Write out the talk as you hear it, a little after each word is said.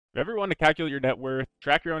If you ever want to calculate your net worth,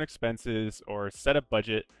 track your own expenses, or set a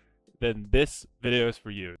budget, then this video is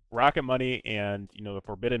for you. Rocket Money and the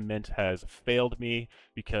Forbidden Mint has failed me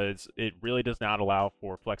because it really does not allow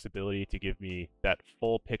for flexibility to give me that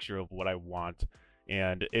full picture of what I want.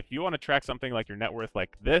 And if you want to track something like your net worth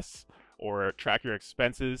like this, or track your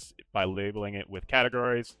expenses by labeling it with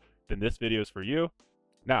categories, then this video is for you.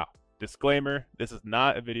 Now, disclaimer, this is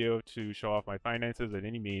not a video to show off my finances at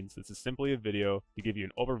any means. This is simply a video to give you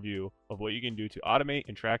an overview of what you can do to automate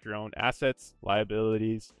and track your own assets,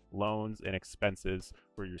 liabilities, loans, and expenses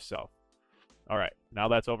for yourself. All right, now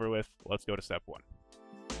that's over with, let's go to step one.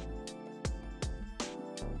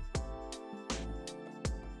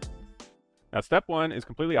 Now, step one is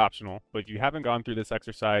completely optional, but if you haven't gone through this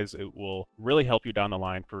exercise, it will really help you down the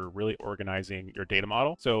line for really organizing your data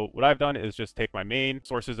model. So what I've done is just take my main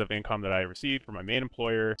sources of income that I receive from my main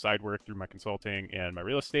employer, side work through my consulting and my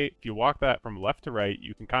real estate. If you walk that from left to right,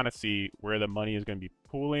 you can kind of see where the money is going to be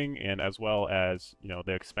pooling, and as well as,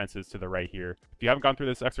 the expenses to the right here. If you haven't gone through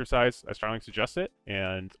this exercise, I strongly suggest it,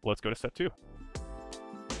 and let's go to step two.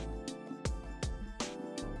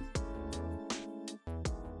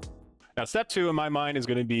 Now, step two in my mind is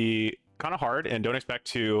going to be kind of hard, and don't expect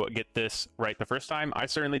to get this right the first time. I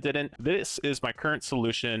certainly didn't. This is my current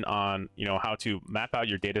solution on, how to map out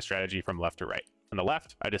your data strategy from left to right. On the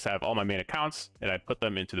left, I just have all my main accounts, and I put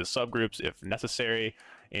them into the subgroups if necessary,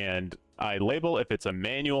 and I label if it's a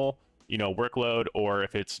manual, workload, or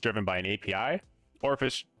if it's driven by an API, or if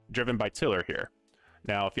it's driven by Tiller here.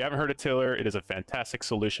 Now, if you haven't heard of Tiller, it is a fantastic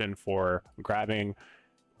solution for grabbing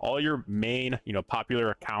all your main, popular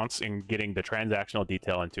accounts and getting the transactional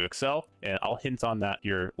detail into Excel. And I'll hint on that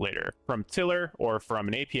here later. From Tiller or from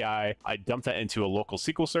an API, I dump that into a local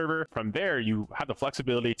SQL server. From there, you have the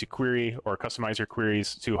flexibility to query or customize your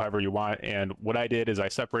queries to however you want. And what I did is I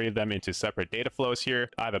separated them into separate data flows here.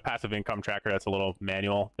 I have a passive income tracker that's a little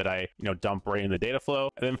manual that I, dump right in the data flow.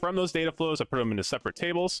 And then from those data flows, I put them into separate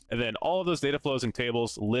tables. And then all of those data flows and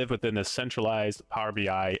tables live within this centralized Power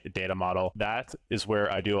BI data model. That is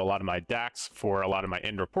where I do a lot of my DAX for a lot of my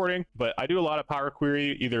end reporting, but I do a lot of Power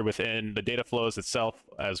Query either within the data flows itself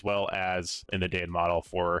as well as in the data model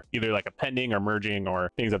for either like appending or merging or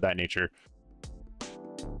things of that nature.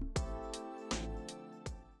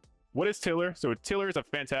 What is Tiller? So Tiller is a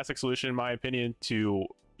fantastic solution in my opinion to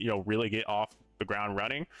really get off the ground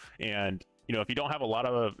running. And if you don't have a lot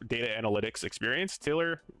of data analytics experience,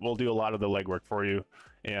 Tiller will do a lot of the legwork for you.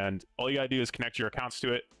 And all you gotta do is connect your accounts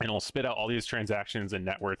to it, and it'll spit out all these transactions and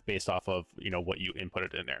net worth based off of what you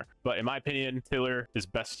inputted in there. But in my opinion, Tiller is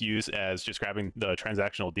best used as just grabbing the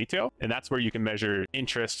transactional detail, and that's where you can measure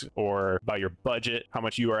interest or by your budget, how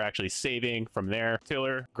much you are actually saving from there.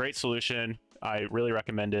 Tiller, great solution. I really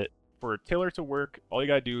recommend it. For Tiller to work, all you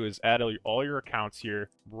gotta do is add all your accounts here,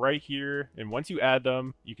 right here. And once you add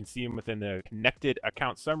them, you can see them within the connected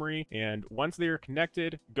account summary. And once they are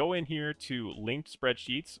connected, go in here to linked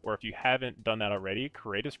spreadsheets, or if you haven't done that already,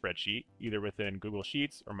 create a spreadsheet, either within Google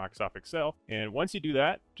Sheets or Microsoft Excel. And once you do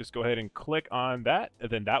that, just go ahead and click on that, and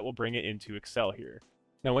then that will bring it into Excel here.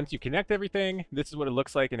 Now, once you connect everything, this is what it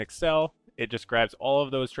looks like in Excel. It just grabs all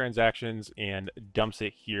of those transactions and dumps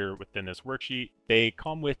it here within this worksheet. They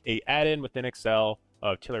come with a add-in within Excel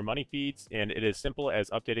of Tiller money feeds, and it is simple as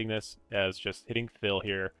updating this as just hitting fill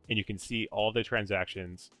here, and you can see all the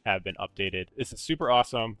transactions have been updated. This is super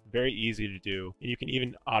awesome, very easy to do, and you can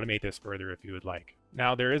even automate this further if you would like.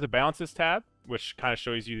 Now, there is a balances tab, which kind of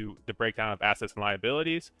shows you the breakdown of assets and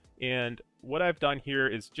liabilities. And what I've done here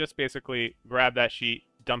is just basically grab that sheet,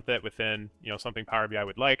 dump that within something Power BI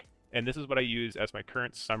would like. And this is what I use as my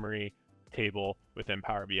current summary table within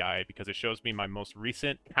Power BI because it shows me my most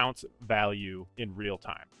recent counts value in real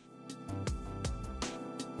time.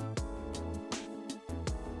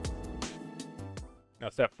 Now,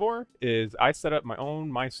 step four is I set up my own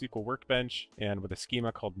MySQL workbench and with a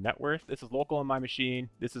schema called net worth. This is local on my machine.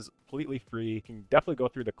 This is completely free. You can definitely go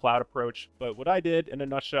through the cloud approach. But what I did in a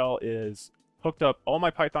nutshell is hooked up all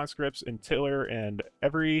my Python scripts in Tiller and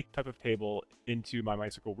every type of table into my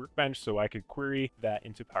MySQL workbench so I could query that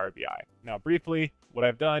into Power BI. Now, briefly, what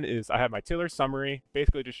I've done is I have my Tiller summary,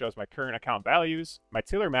 basically just shows my current account values, my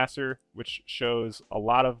Tiller master, which shows a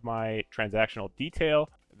lot of my transactional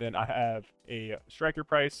detail. Then I have a Striker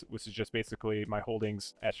price, which is just basically my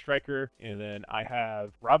holdings at Striker. And then I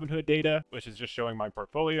have Robinhood data, which is just showing my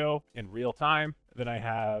portfolio in real time. Then I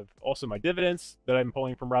have also my dividends that I'm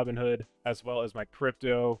pulling from Robinhood, as well as my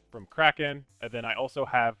crypto from Kraken. And then I also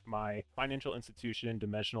have my financial institution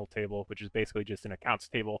dimensional table, which is basically just an accounts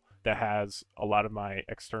table that has a lot of my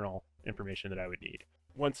external information that I would need.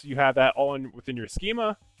 Once you have that all within your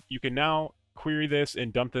schema, you can now query this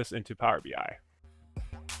and dump this into Power BI.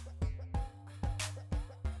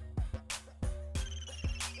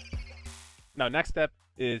 Now, next step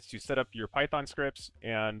is to set up your Python scripts,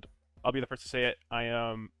 and I'll be the first to say it. I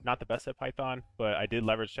am not the best at Python, but I did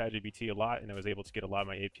leverage ChatGPT a lot, and I was able to get a lot of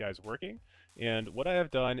my APIs working. And what I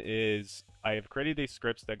have done is I have created these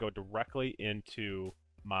scripts that go directly into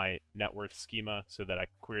my net worth schema so that I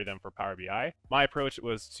query them for Power BI. My approach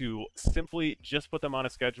was to simply just put them on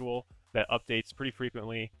a schedule that updates pretty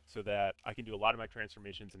frequently so that I can do a lot of my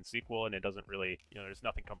transformations in SQL, and it doesn't really, there's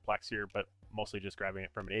nothing complex here, but mostly just grabbing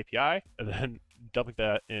it from an API and then dumping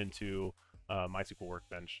that into MySQL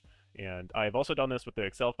Workbench. And I've also done this with the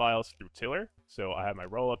Excel files through Tiller. So I have my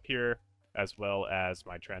roll up here as well as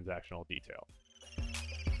my transactional detail.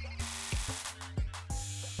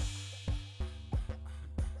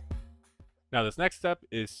 Now this next step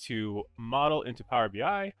is to model into Power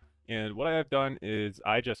BI. And what I have done is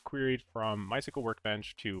I just queried from MySQL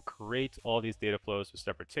Workbench to create all these data flows with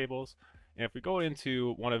separate tables. And if we go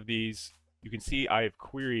into one of these, you can see I've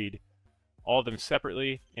queried all of them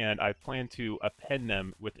separately, and I plan to append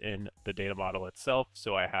them within the data model itself.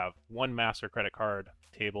 So I have one master credit card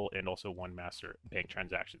table and also one master bank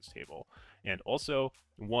transactions table, and also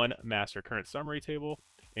one master current summary table.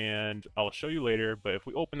 And I'll show you later, but if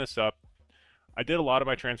we open this up, I did a lot of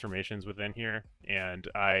my transformations within here, and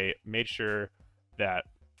I made sure that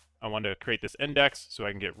I wanted to create this index so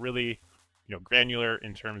I can get really granular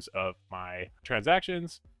in terms of my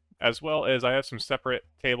transactions, as well as I have some separate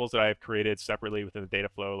tables that I have created separately within the data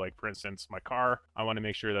flow. Like for instance, my car, I want to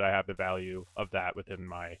make sure that I have the value of that within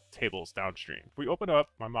my tables downstream. If we open up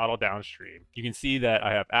my model downstream, you can see that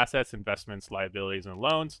I have assets, investments, liabilities, and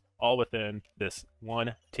loans all within this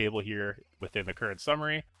one table here within the current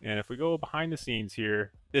summary. And if we go behind the scenes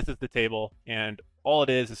here, this is the table, and all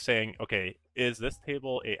it is saying, okay, is this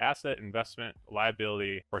table a asset, investment,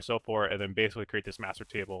 liability, or so forth, and then basically create this master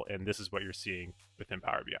table, and this is what you're seeing within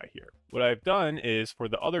Power BI here. What I've done is for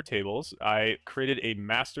the other tables, I created a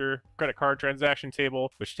master credit card transaction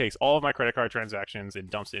table, which takes all of my credit card transactions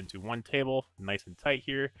and dumps it into one table, nice and tight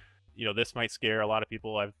here. This might scare a lot of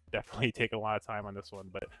people. I've definitely taken a lot of time on this one,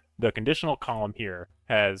 but the conditional column here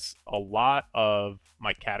has a lot of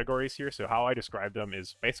my categories here. So how I describe them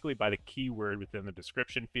is basically by the keyword within the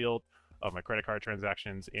description field of my credit card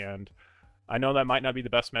transactions. And I know that might not be the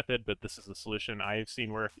best method, but this is the solution I've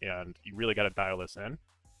seen work, and you really got to dial this in.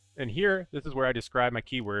 And here, this is where I describe my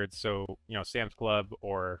keywords. So, Sam's Club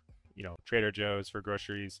or, Trader Joe's for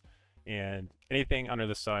groceries, and anything under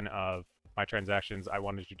the sun of my transactions I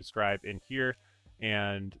wanted to describe in here.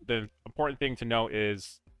 And the important thing to note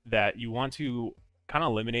is that you want to kind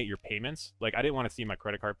of eliminate your payments. Like I didn't want to see my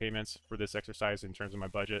credit card payments for this exercise in terms of my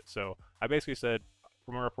budget. So I basically said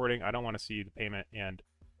for my reporting, I don't want to see the payment. And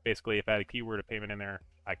basically if I had a keyword of payment in there,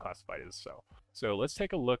 I classified it as so. So let's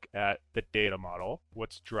take a look at the data model.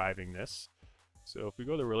 What's driving this? So if we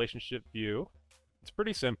go to the relationship view, it's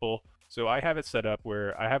pretty simple. So I have it set up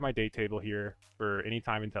where I have my date table here for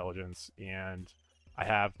anytime intelligence, and I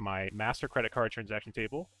have my master credit card transaction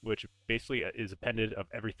table, which basically is appended of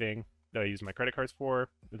everything that I use my credit cards for.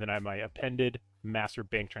 Then I have my appended master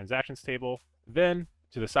bank transactions table. Then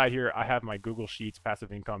to the side here, I have my Google Sheets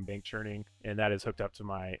passive income bank churning, and that is hooked up to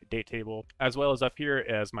my date table, as well as up here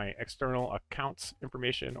as my external accounts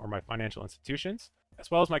information or my financial institutions,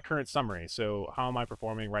 as well as my current summary. So how am I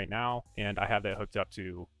performing right now? And I have that hooked up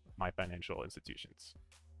to my financial institutions.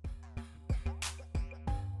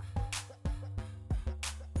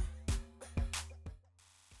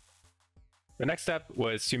 The next step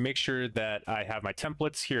was to make sure that I have my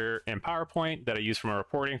templates here in PowerPoint that I use for my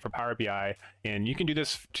reporting for Power BI. And you can do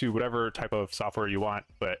this to whatever type of software you want,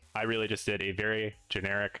 but I really just did a very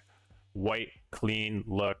generic white, clean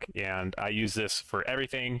look. And I use this for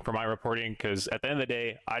everything for my reporting because at the end of the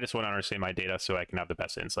day, I just want to understand my data so I can have the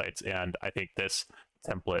best insights. And I think this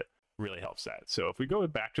template really helps that. So if we go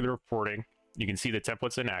back to the reporting, you can see the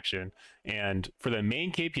templates in action. And for the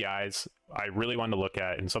main KPIs, I really want to look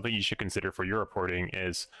at, and something you should consider for your reporting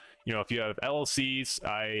is, if you have LLCs,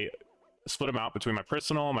 I split them out between my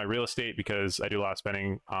personal and my real estate because I do a lot of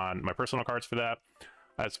spending on my personal cards for that,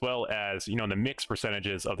 as well as, the mix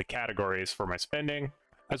percentages of the categories for my spending,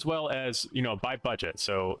 as well as, by budget.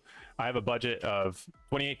 So I have a budget of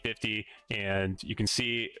 $28.50, and you can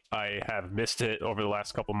see I have missed it over the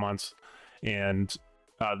last couple months. And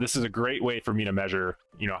this is a great way for me to measure,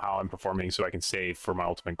 how I'm performing so I can save for my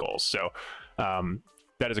ultimate goals. So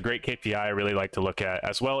that is a great KPI I really like to look at,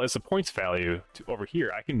 as well as the points value over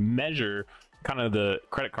here. I can measure kind of the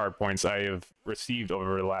credit card points I have received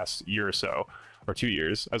over the last year or so, or 2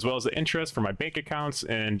 years, as well as the interest for my bank accounts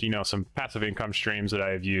and, you know, some passive income streams that I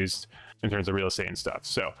have used in terms of real estate and stuff.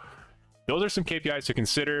 So those are some KPIs to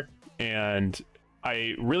consider. And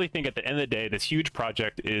I really think at the end of the day, this huge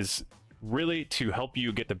project is really to help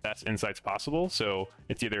you get the best insights possible. So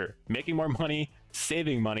it's either making more money,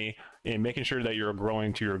 saving money, and making sure that you're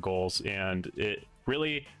growing to your goals. And it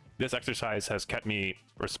really, this exercise has kept me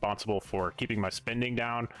responsible for keeping my spending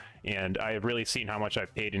down. And I have really seen how much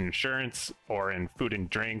I've paid in insurance or in food and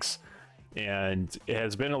drinks. And it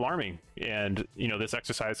has been alarming. And, you know, this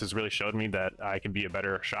exercise has really showed me that I can be a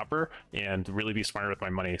better shopper and really be smarter with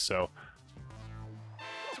my money. So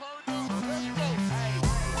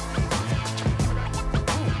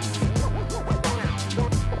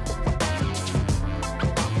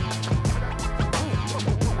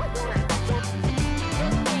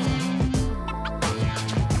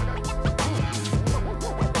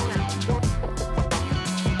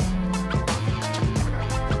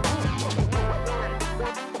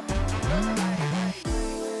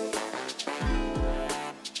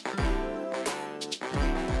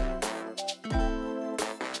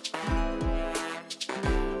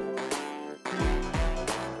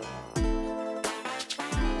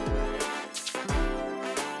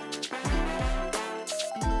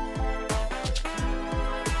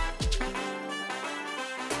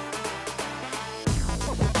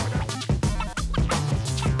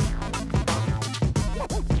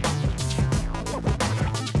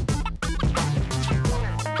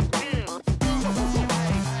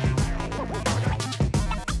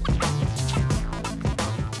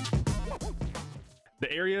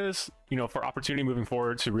the areas, you know, for opportunity moving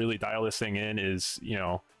forward to really dial this thing in is, you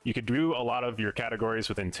know, you could do a lot of your categories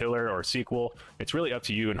within Tiller or SQL. It's really up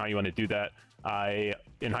to you and how you want to do that. I,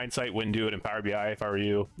 in hindsight, wouldn't do it in Power BI if I were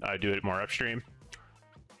you. I'd do it more upstream.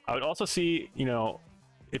 I would also see, you know,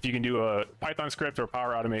 if you can do a Python script or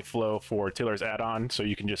Power Automate flow for Tiller's add-on, so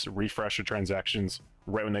you can just refresh the transactions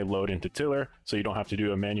right when they load into Tiller, so you don't have to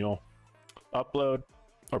do a manual upload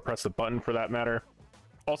or press the button for that matter.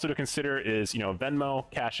 Also to consider is, you know, Venmo,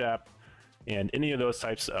 Cash App, and any of those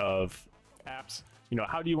types of apps. You know,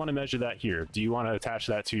 how do you want to measure that here? Do you want to attach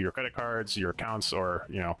that to your credit cards, your accounts, or,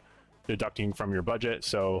 you know, deducting from your budget?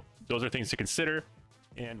 So those are things to consider.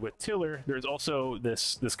 And with Tiller, there's also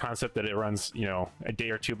this concept that it runs, you know, a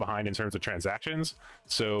day or two behind in terms of transactions.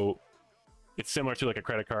 So it's similar to like a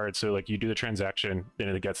credit card. So like you do the transaction, then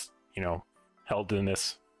it gets, you know, held in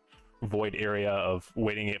this void area of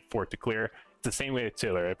waiting for it to clear. It's the same way with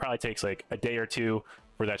Tiller. It probably takes like a day or two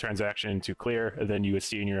for that transaction to clear, and then you would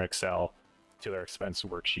see in your Excel Tiller expense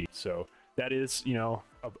worksheet. So that is, you know,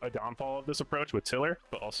 a downfall of this approach with Tiller,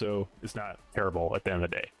 but also it's not terrible at the end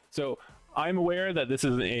of the day. So I'm aware that this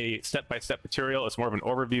is a step-by-step tutorial. It's more of an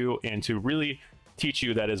overview, and to really teach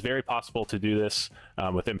you that it's very possible to do this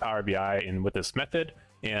within Power BI and with this method.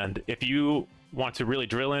 And if you want to really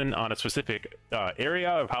drill in on a specific area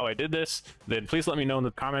of how I did this, then please let me know in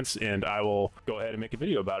the comments and I will go ahead and make a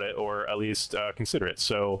video about it, or at least consider it.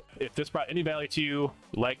 So if this brought any value to you,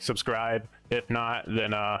 like, subscribe. If not,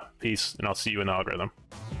 then peace, and I'll see you in the algorithm.